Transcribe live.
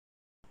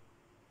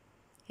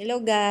Hello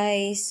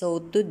guys,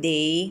 so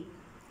today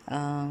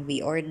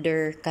we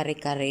order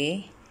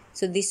kare-kare.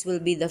 So this will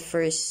be the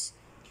first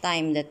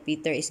time that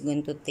Peter is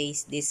going to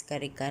taste this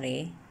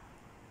kare-kare.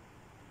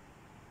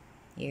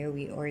 Here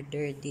we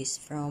order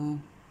this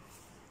from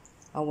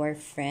our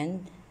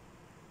friend.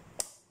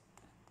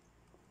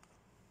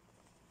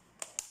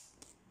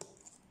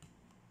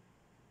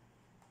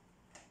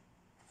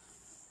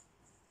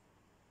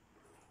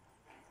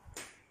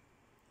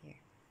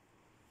 Here.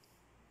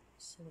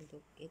 So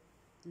look, it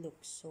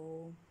looks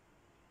so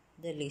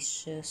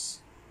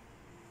delicious.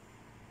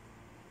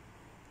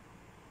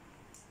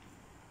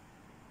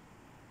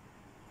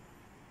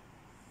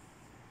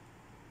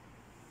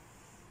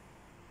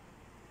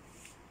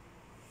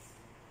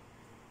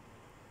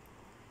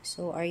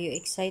 So are you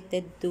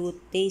excited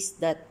to taste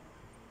that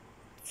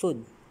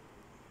food?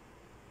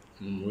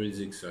 I'm always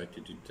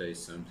excited to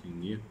taste something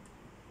new.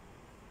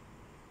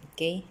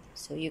 Okay,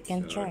 so you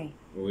can try.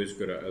 I've always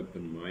got an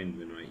open mind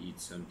when I eat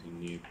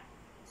something new.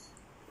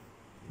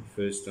 The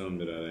first time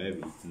that I have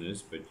eaten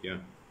this, but yeah,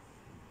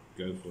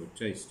 go for a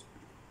taste.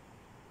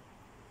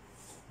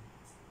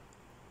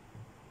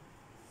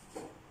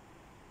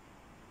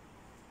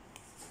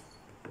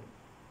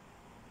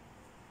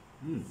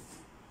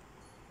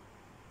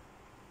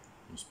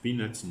 There's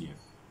peanuts in here.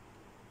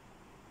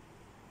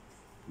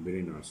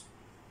 Very nice.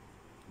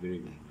 Very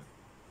good.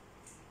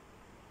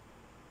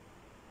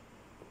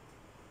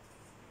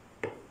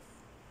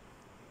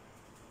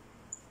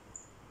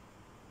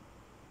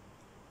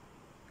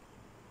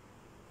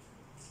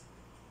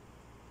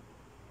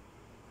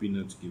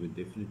 Peanuts give it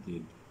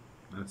definitely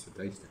a nice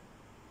taste.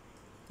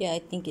 Yeah, I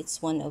think it's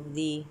one of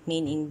the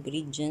main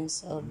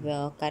ingredients of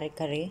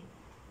kare-kare.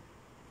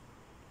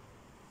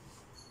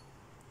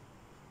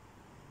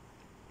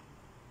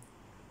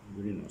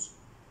 Very nice.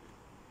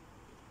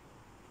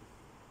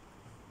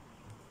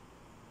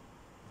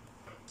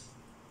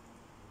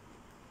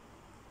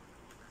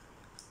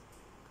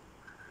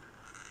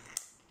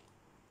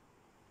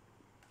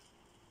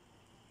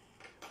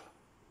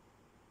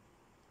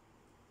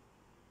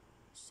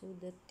 So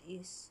that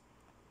is...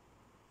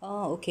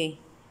 Oh, okay.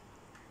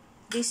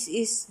 This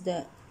is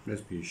the...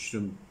 Must be a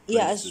shrimp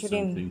Yeah, a paste or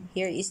shrimp. something.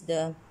 Here is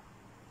the...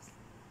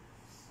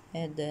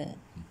 the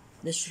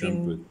Shrimp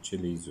shrimp. with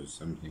chilies or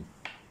something.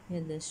 Yeah,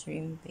 the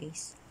shrimp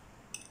paste.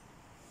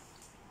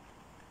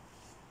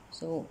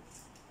 So...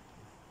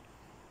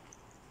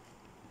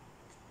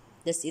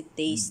 Does it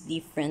taste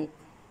different?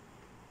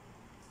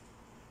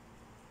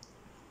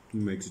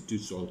 It makes it too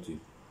salty.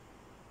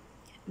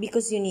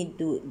 Because you need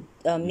to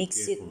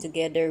mix careful. it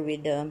together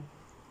with the...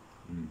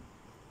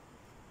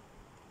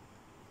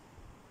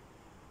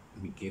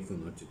 Be careful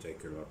not to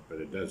take a lot,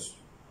 but it does.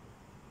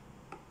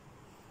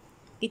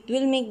 It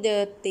will make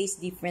the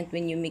taste different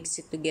when you mix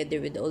it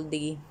together with all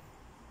the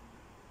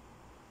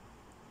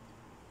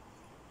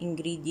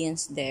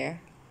ingredients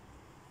there.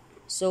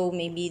 So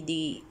maybe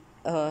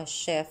the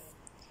chef,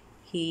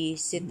 he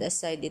set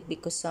aside it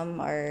because some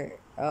are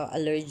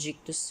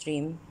allergic to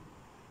shrimp.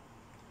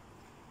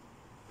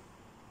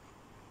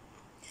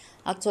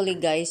 Actually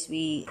guys,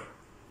 we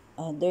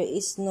there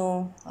is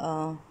no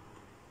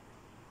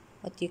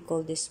what do you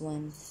call this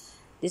one,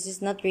 this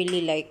is not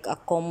really like a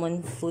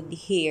common food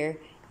here.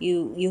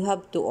 You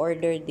have to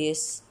order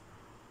this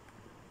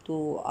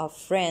to a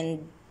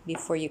friend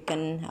before you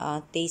can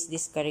taste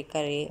this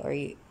kare-kare, or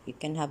you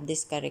can have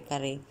this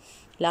kare-kare.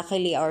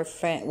 Luckily our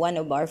friend, one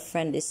of our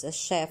friend is a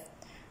chef,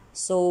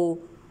 so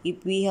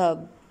if we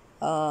have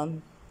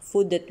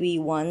food that we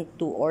want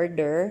to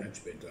order,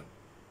 Much better.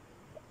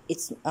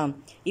 it's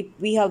if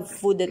we have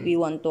food that we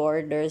want to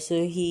order,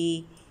 so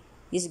he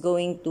is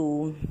going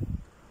to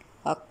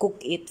cook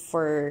it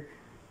for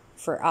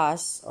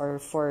us or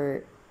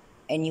for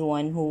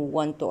anyone who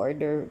want to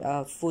order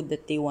food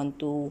that they want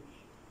to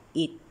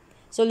eat.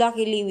 So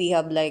luckily we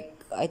have like,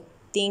 I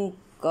think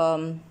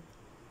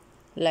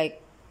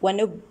like one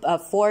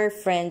of four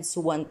friends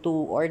who want to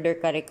order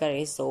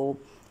kare-kare, so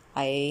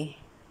I,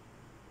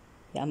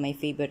 yeah, my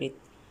favorite.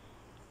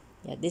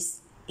 Yeah,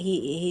 this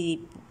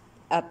he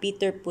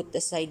Peter put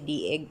aside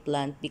the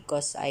eggplant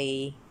because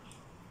I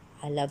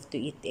love to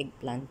eat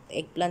eggplant.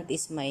 Eggplant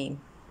is my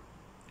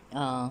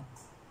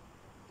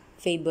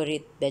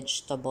favorite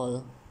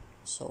vegetable.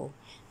 So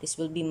this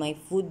will be my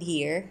food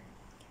here.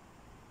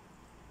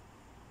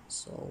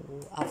 So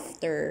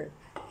after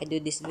I do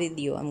this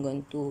video, I'm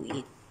going to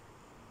eat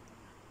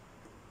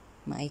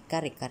my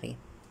kare-kare.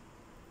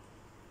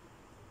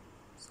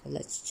 So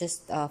let's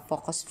just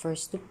focus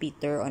first to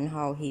Peter on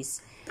how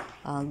he's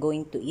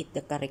going to eat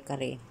the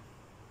kare-kare.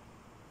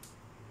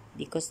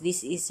 Because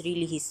this is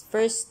really his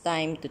first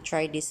time to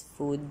try this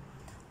food.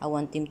 I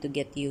want him to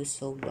get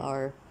used of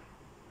our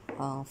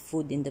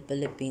food in the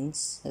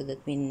Philippines, so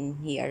that when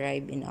he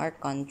arrive in our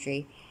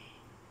country,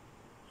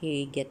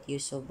 he get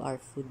used of our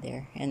food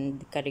there.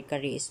 And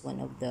kare-kare is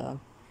one of the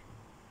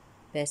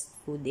best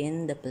food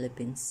in the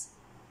Philippines.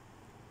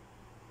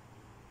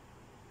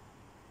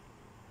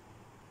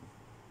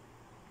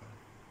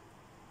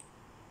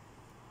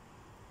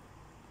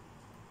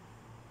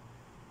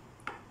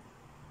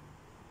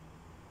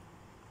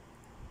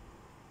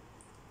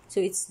 So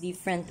it's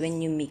different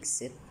when you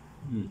mix it.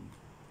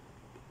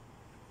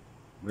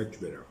 Much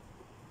better.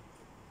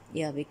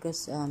 Yeah,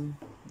 because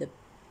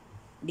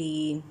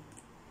the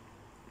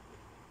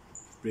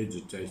Spreads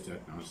it taste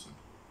that nicer.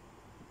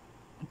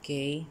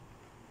 okay.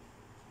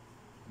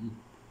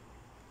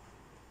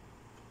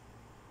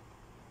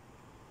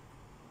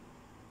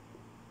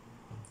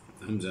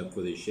 Thumbs up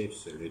for the chef,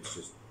 so let's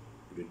just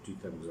put it 2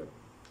 thumbs up.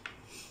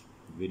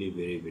 Very,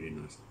 very, very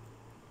nice.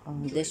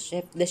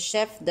 The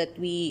chef that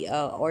we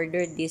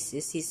ordered this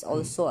is he's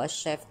also a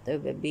chef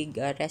of a big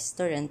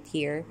restaurant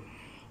here,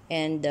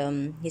 and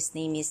his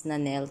name is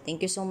Nanel.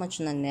 Thank you so much,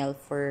 Nanel,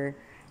 for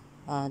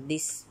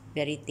this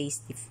very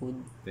tasty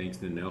food. Thanks,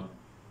 Nanel.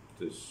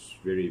 It's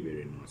very,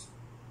 very nice.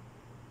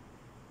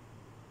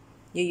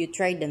 You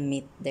try the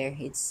meat there.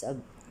 It's a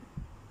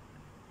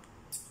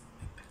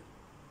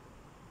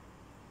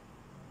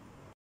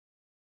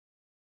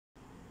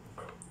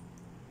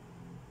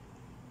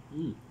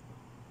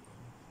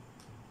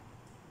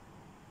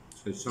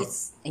So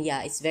soft.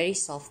 it's very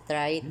soft,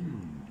 right?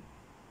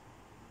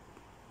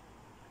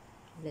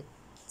 Let's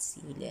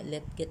see.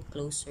 Let's get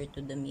closer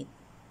to the meat.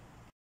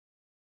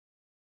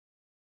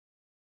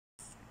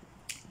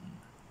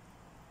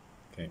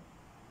 Okay.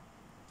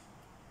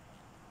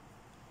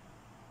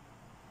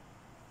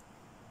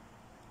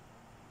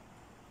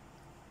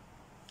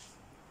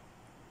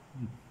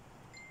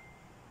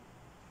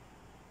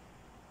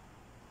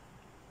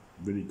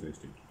 Very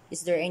tasty.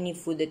 Is there any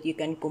food that you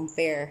can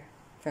compare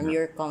from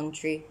your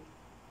country?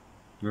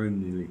 Not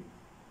nearly.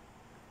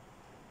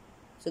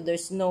 So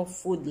there's no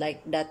food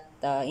like that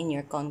in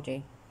your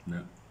country.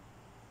 No.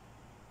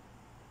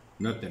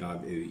 Not that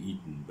I've ever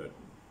eaten, but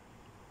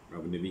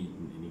I've never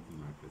eaten anything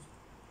like this.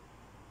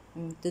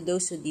 To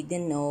those who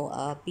didn't know,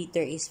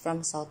 Peter is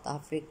from South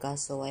Africa,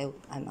 so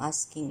I'm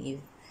asking if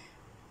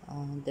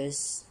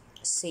there's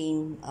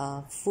same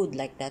food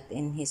like that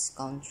in his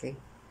country.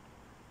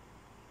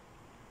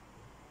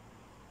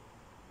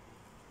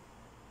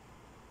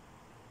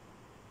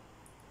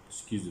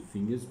 Excuse the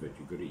fingers, but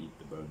you've got to eat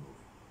the bone off.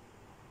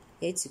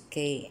 It's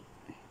okay.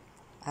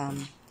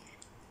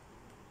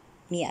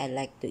 Me, I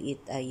like to eat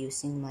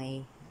using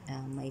my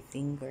my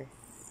finger.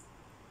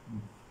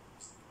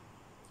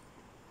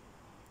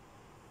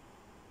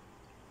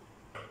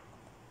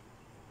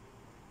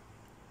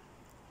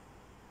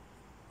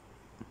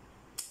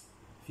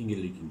 Finger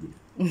licking good.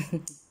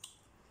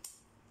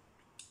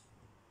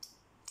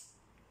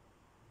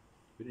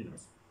 Very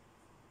nice.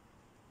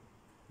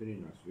 Very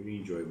nice. Very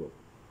enjoyable.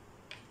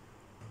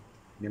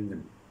 Yum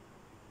yum.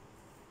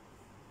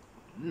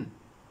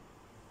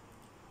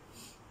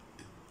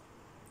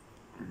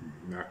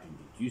 I can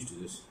get used to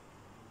this.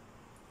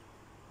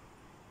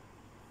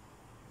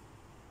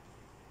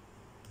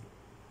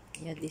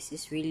 Yeah, this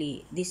is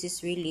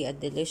really a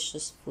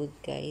delicious food,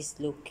 guys.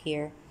 Look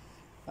here.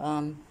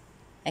 I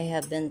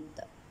haven't.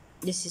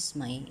 This is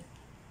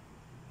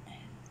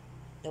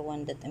the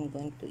one that I'm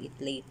going to eat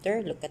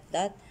later. Look at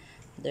that.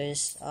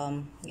 There's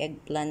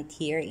eggplant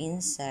here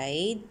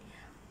inside.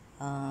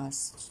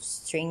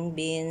 String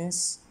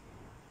beans.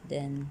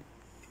 Then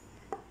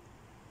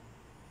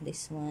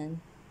this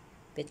one,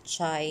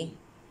 pechay,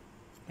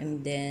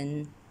 and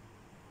then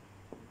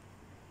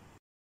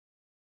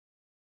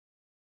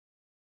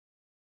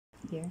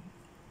here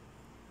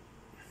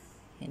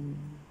and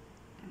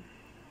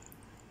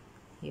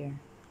here.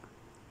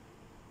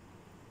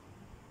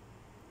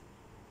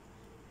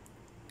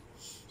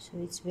 So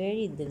it's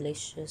very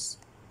delicious.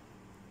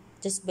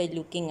 Just by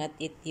looking at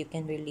it, you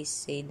can really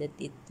say that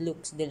it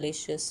looks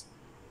delicious.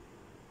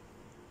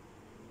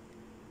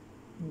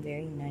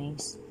 Very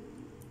nice.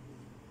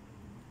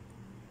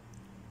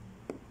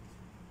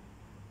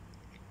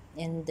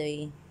 And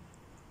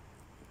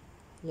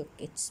look,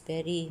 it's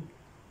very,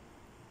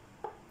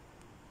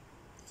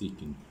 Thick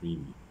and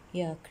creamy.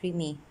 yeah,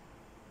 creamy.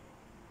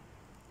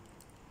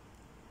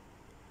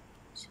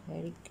 It's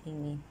very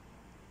creamy.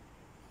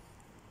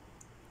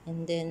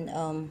 And then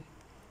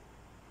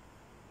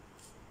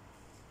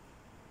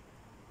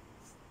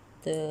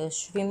the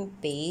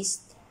shrimp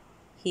paste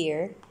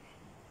here.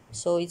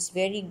 So it's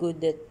very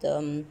good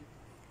that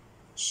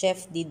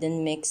chef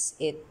didn't mix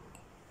it.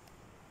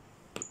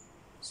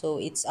 So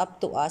it's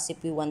up to us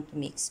if we want to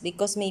mix,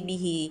 because maybe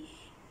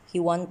he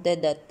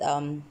wanted that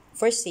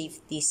for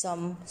safety.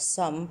 Some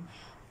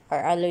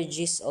are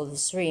allergies of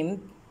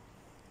shrimp,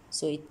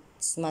 so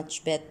it's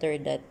much better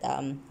that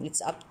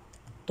it's up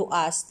to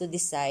us to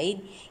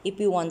decide if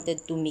we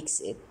wanted to mix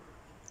it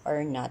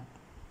or not.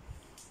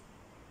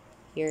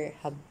 Here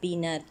have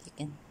peanut. You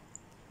can,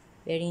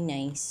 very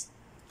nice.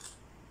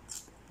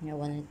 I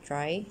wanna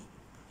try.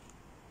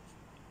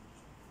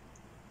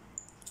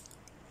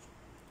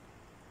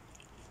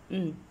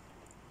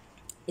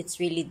 It's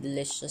really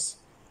delicious.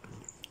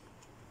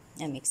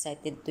 I'm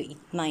excited to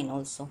eat mine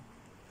also.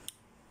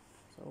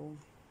 So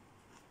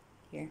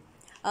here,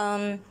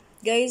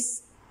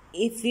 guys,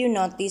 if you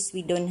notice,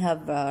 we don't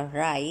have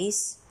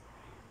rice.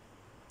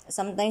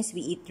 Sometimes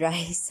we eat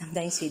rice,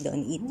 sometimes we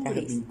don't eat Would have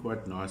rice. been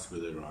quite nice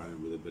with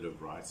a bit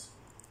of rice.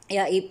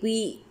 Yeah, if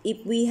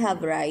we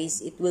have rice,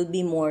 it will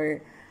be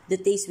more, the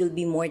taste will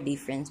be more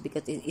different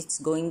because it's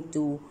going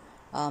to,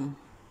 um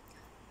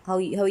how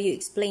you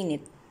explain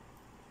it.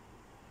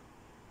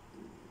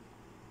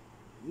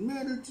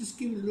 No, it'll just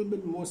give it a little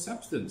bit more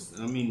substance.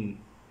 I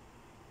mean,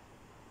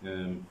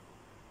 um,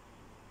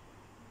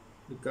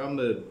 look, I'm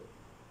a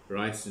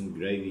rice and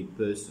gravy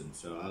person,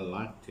 so I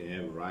like to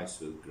have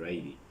rice with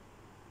gravy.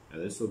 Now,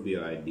 this will be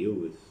ideal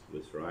with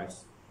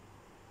rice,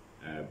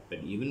 but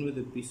even with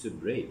a piece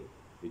of bread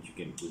that you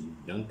can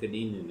dunk it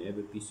in and have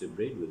a piece of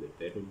bread with it,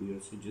 that will be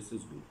also just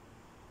as good.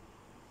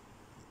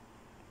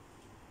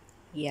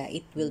 Yeah,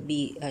 it will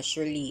be,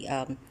 surely,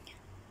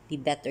 be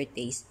better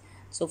taste.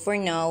 So for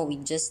now, we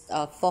just,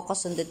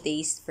 focus on the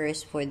taste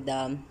first for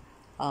the,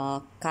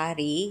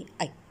 kare-kare.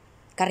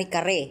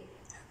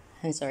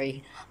 I'm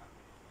sorry.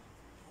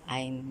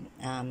 I'm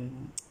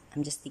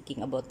just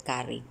thinking about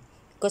curry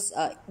because,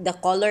 the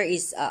color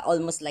is,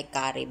 almost like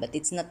curry, but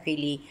it's not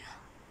really,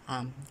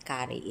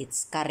 curry.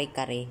 It's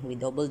kare-kare. We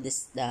double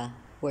this the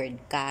word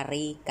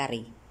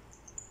kare-kare.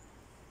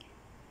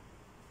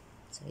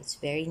 So it's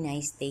very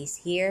nice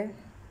taste here.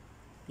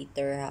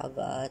 Peter have,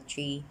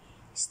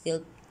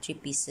 still three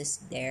pieces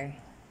there,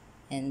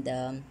 and,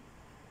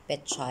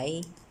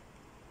 pechay.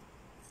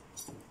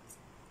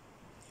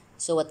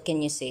 So what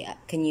can you say?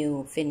 Can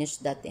you finish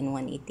that in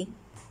one eating?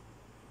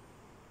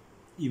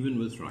 Even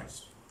with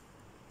rice.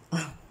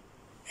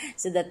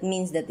 So that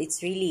means that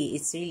it's really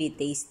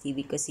tasty,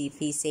 because if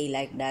he say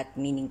like that,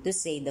 meaning to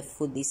say the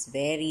food is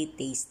very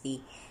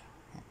tasty,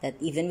 that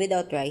even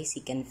without rice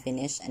he can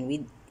finish, and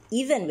with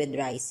even with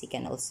rice he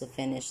can also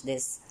finish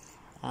this,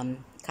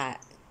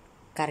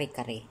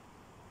 kare-kare.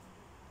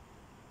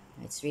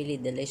 It's really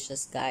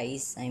delicious,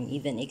 guys. I'm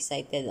even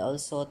excited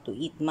also to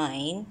eat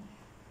mine.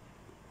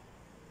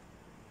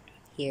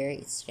 Here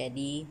it's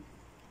ready.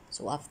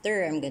 So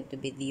after, I'm going to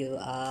video,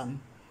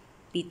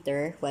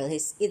 Peter while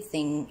he's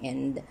eating,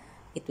 and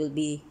it will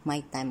be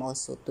my time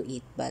also to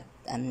eat, but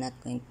I'm not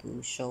going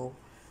to show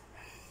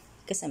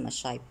because I'm a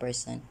shy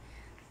person.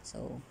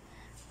 So,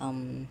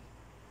 um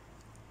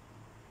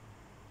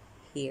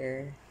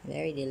here,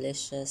 very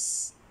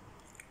delicious,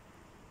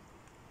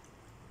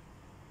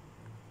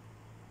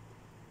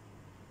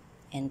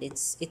 and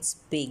it's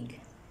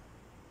big.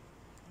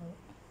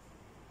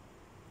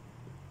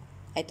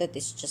 I thought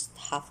it's just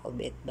half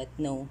of it, but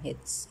no,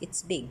 it's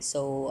big.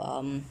 So,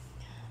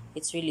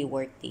 it's really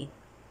worthy.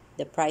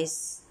 The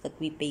price that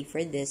we pay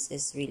for this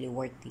is really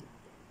worthy.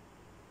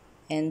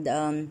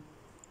 And,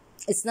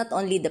 it's not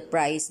only the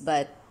price,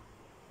 but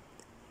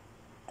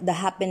the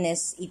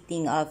happiness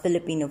eating,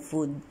 Filipino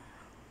food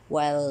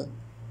while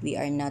we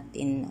are not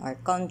in our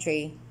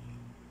country.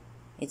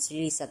 It's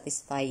really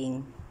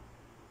satisfying.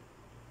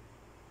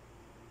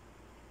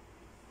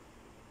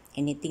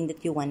 Anything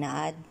that you wanna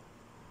add?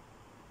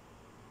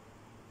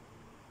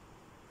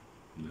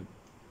 No.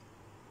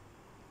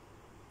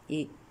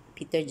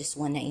 Peter just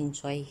wanna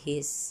enjoy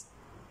his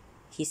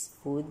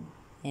food,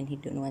 and he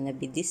don't wanna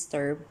be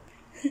disturbed.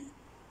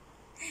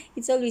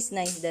 It's always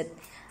nice that,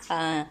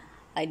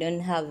 I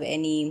don't have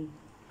any,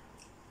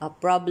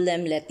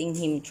 problem letting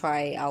him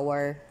try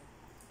our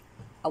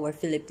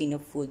Filipino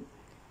food.